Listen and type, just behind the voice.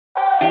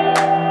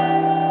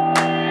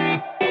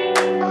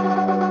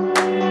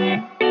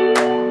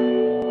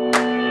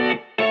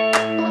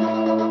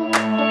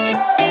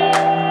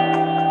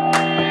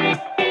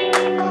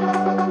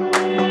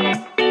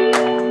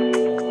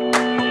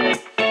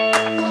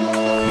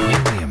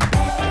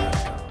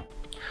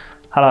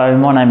Hello,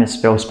 my name is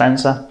Phil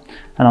Spencer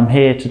and I'm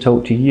here to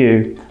talk to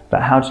you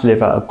about how to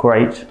deliver a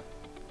great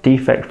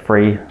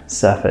defect-free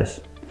surface.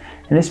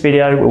 In this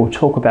video we will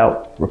talk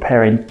about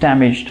repairing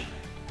damaged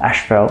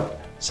asphalt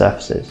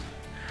surfaces.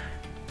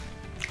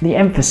 The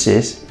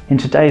emphasis in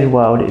today's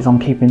world is on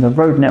keeping the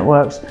road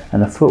networks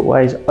and the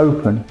footways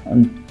open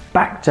and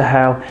back to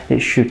how it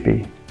should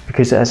be,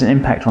 because it has an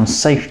impact on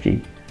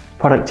safety,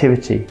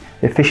 productivity,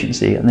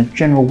 efficiency and the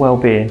general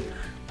well-being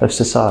of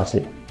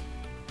society.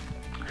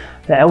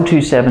 The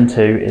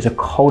L272 is a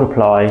cold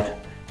applied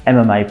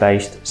MMA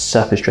based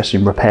surface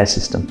dressing repair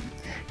system,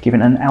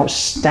 giving an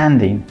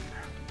outstanding,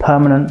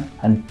 permanent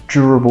and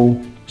durable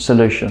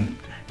solution.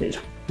 It's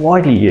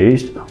widely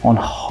used on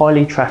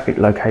highly trafficked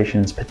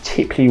locations,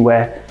 particularly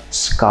where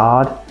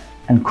scarred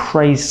and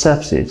crazed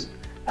surfaces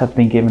have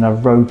been given a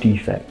road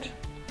defect.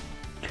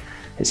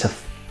 It's a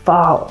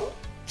far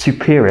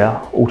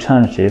superior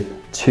alternative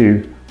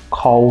to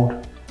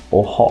cold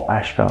or hot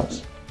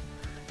asphalts.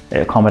 It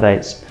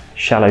accommodates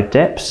shallow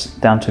depths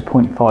down to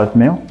 0.5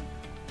 mil.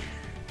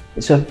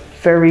 It's a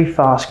very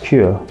fast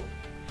cure,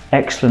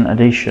 excellent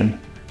adhesion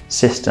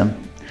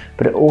system,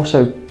 but it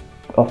also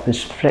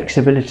offers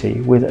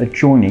flexibility with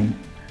adjoining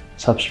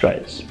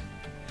substrates.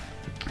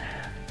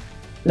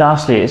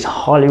 Lastly, it's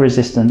highly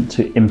resistant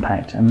to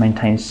impact and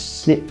maintains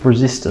slip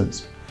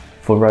resistance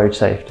for road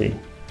safety.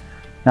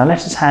 Now let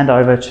us hand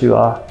over to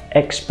our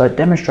expert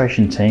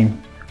demonstration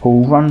team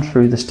who will run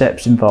through the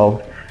steps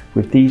involved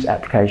with these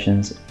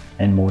applications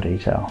in more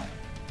detail.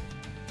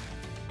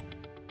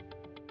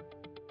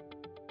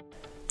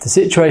 The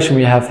situation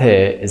we have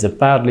here is a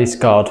badly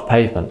scarred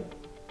pavement.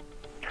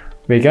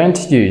 We're going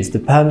to use the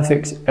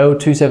PermaFyx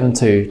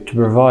L272 to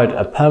provide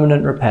a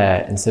permanent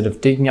repair instead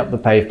of digging up the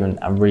pavement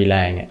and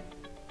relaying it.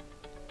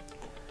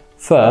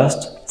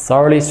 First,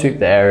 thoroughly sweep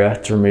the area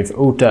to remove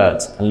all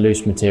dirt and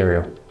loose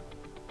material.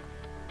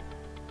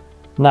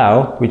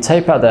 Now we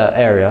tape out the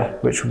area,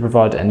 which will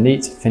provide a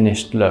neat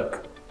finished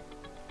look.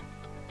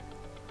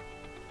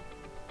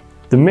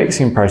 The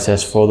mixing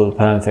process for the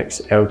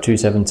PermaFyx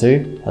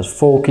L272 has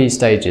 4 key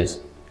stages: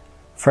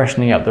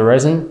 freshening up the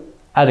resin,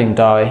 adding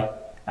dye,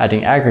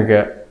 adding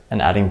aggregate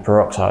and adding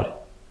peroxide.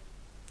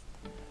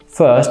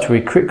 First,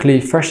 we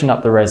quickly freshen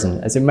up the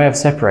resin as it may have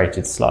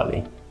separated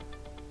slightly.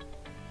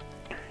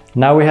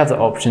 Now we have the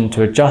option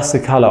to adjust the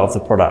colour of the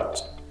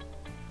product.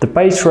 The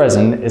base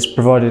resin is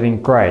provided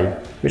in grey,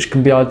 which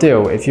can be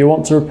ideal if you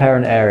want to repair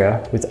an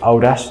area with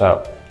old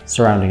asphalt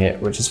surrounding it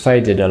which has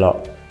faded a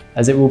lot,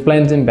 as it will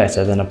blend in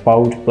better than a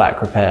bold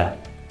black repair.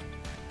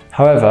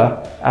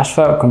 However,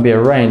 asphalt can be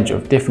a range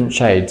of different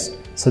shades,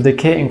 so the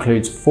kit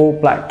includes 4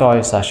 black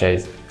dye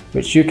sachets,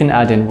 which you can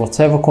add in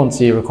whatever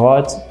quantity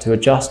required to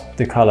adjust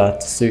the colour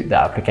to suit the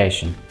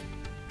application.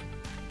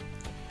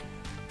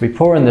 We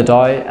pour in the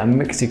dye and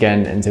mix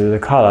again until the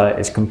colour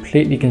is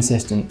completely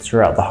consistent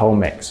throughout the whole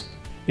mix.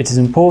 It is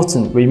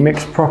important we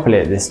mix properly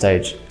at this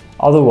stage,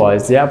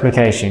 otherwise the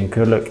application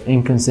could look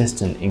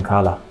inconsistent in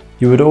colour.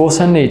 You would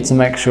also need to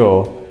make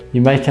sure you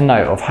make a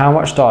note of how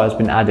much dye has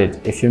been added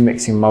if you're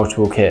mixing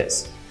multiple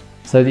kits,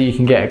 so that you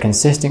can get a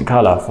consistent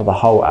colour for the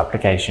whole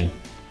application.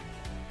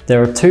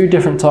 There are 2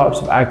 different types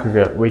of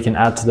aggregate we can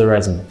add to the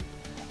resin: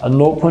 a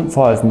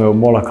 0.5 mil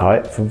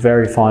molokite for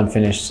very fine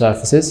finished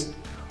surfaces,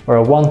 or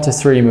a 1 to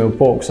 3 mil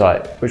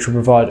bauxite, which will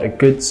provide a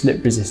good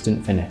slip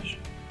resistant finish.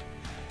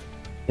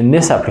 In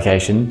this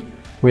application,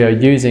 we are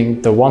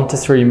using the 1 to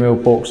 3 mil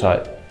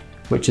bauxite,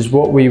 which is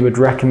what we would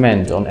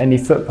recommend on any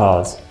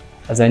footpaths,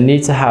 as they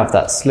need to have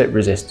that slip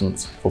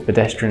resistance for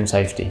pedestrian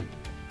safety.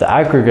 The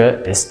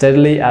aggregate is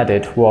steadily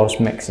added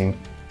whilst mixing,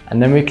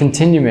 and then we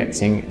continue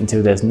mixing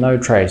until there's no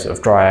trace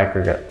of dry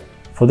aggregate.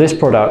 For this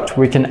product,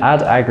 we can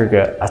add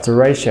aggregate at a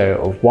ratio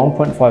of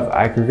 1.5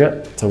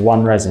 aggregate to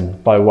 1 resin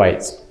by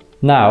weight.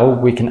 Now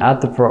we can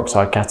add the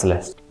peroxide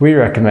catalyst. We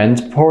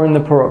recommend pouring the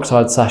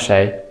peroxide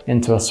sachet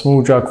into a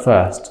small jug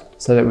first,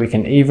 so that we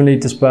can evenly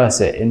disperse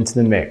it into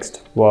the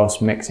mix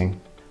whilst mixing.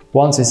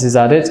 Once this is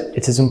added,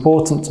 it is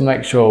important to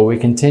make sure we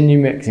continue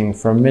mixing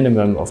for a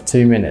minimum of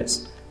 2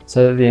 minutes,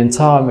 so that the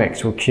entire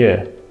mix will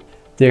cure.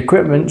 The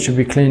equipment should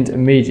be cleaned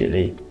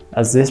immediately,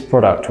 as this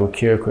product will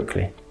cure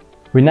quickly.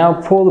 We now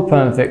pour the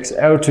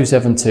PermaFyx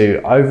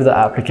L272 over the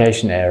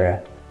application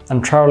area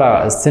and trowel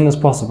out as thin as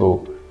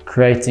possible,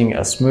 creating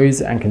a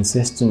smooth and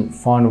consistent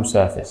final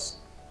surface.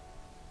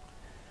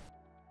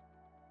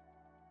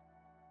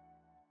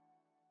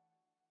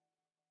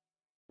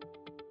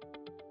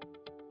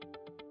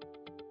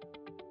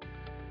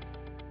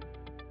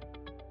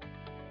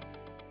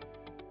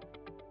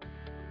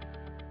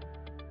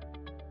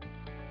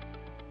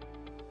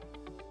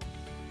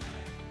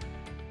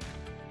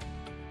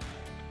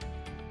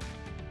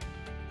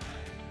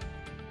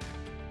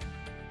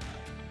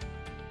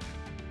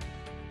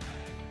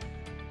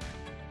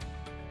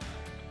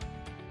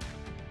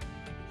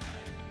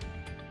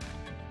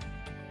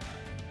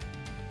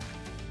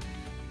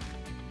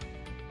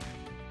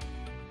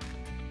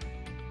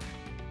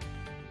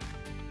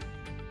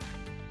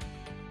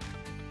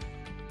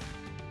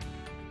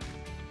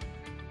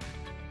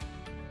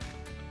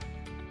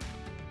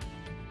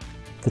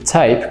 The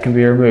tape can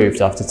be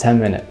removed after 10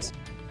 minutes.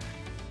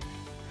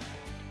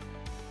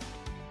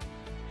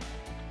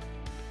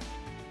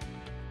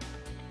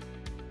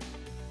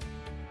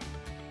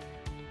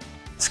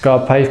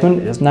 Scarred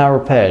pavement is now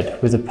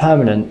repaired with a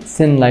permanent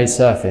thin laid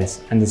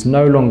surface and is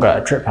no longer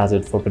a trip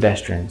hazard for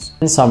pedestrians.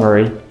 In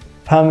summary,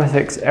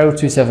 PermaFyx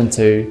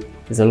L272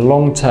 is a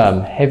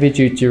long-term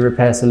heavy-duty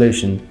repair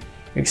solution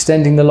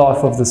extending the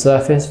life of the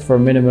surface for a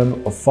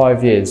minimum of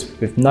 5 years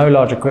with no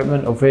large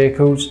equipment or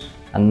vehicles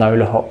and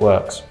no hot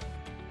works.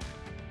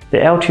 The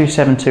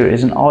L272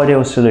 is an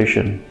ideal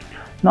solution,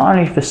 not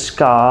only for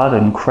scarred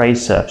and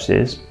crazed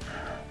surfaces,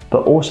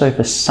 but also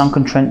for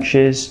sunken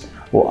trenches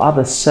or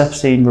other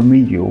surfacing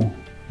remedial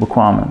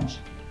requirements.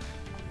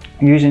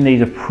 Using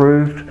these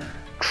approved,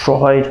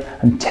 tried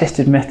and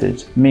tested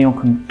methods, MEON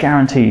can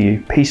guarantee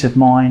you peace of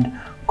mind,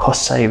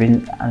 cost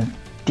savings and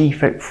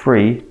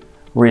defect-free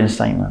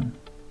reinstatement.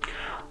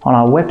 On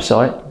our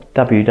website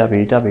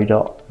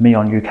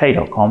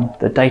www.meonuk.com,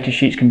 the data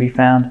sheets can be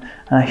found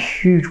and a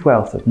huge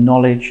wealth of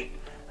knowledge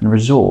and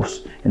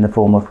resource in the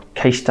form of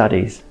case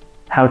studies,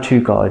 how-to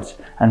guides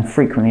and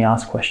frequently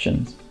asked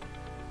questions.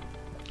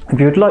 If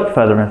you would like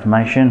further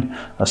information,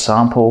 a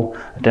sample,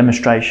 a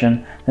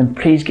demonstration, then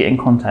please get in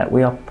contact.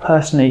 We are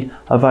personally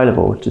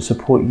available to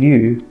support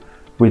you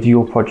with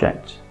your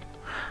project.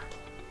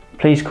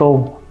 Please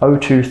call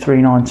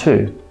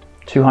 02392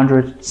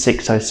 200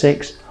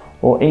 606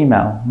 or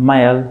email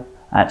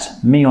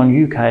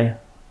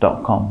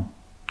mail@meonuk.com.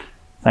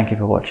 Thank you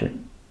for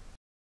watching.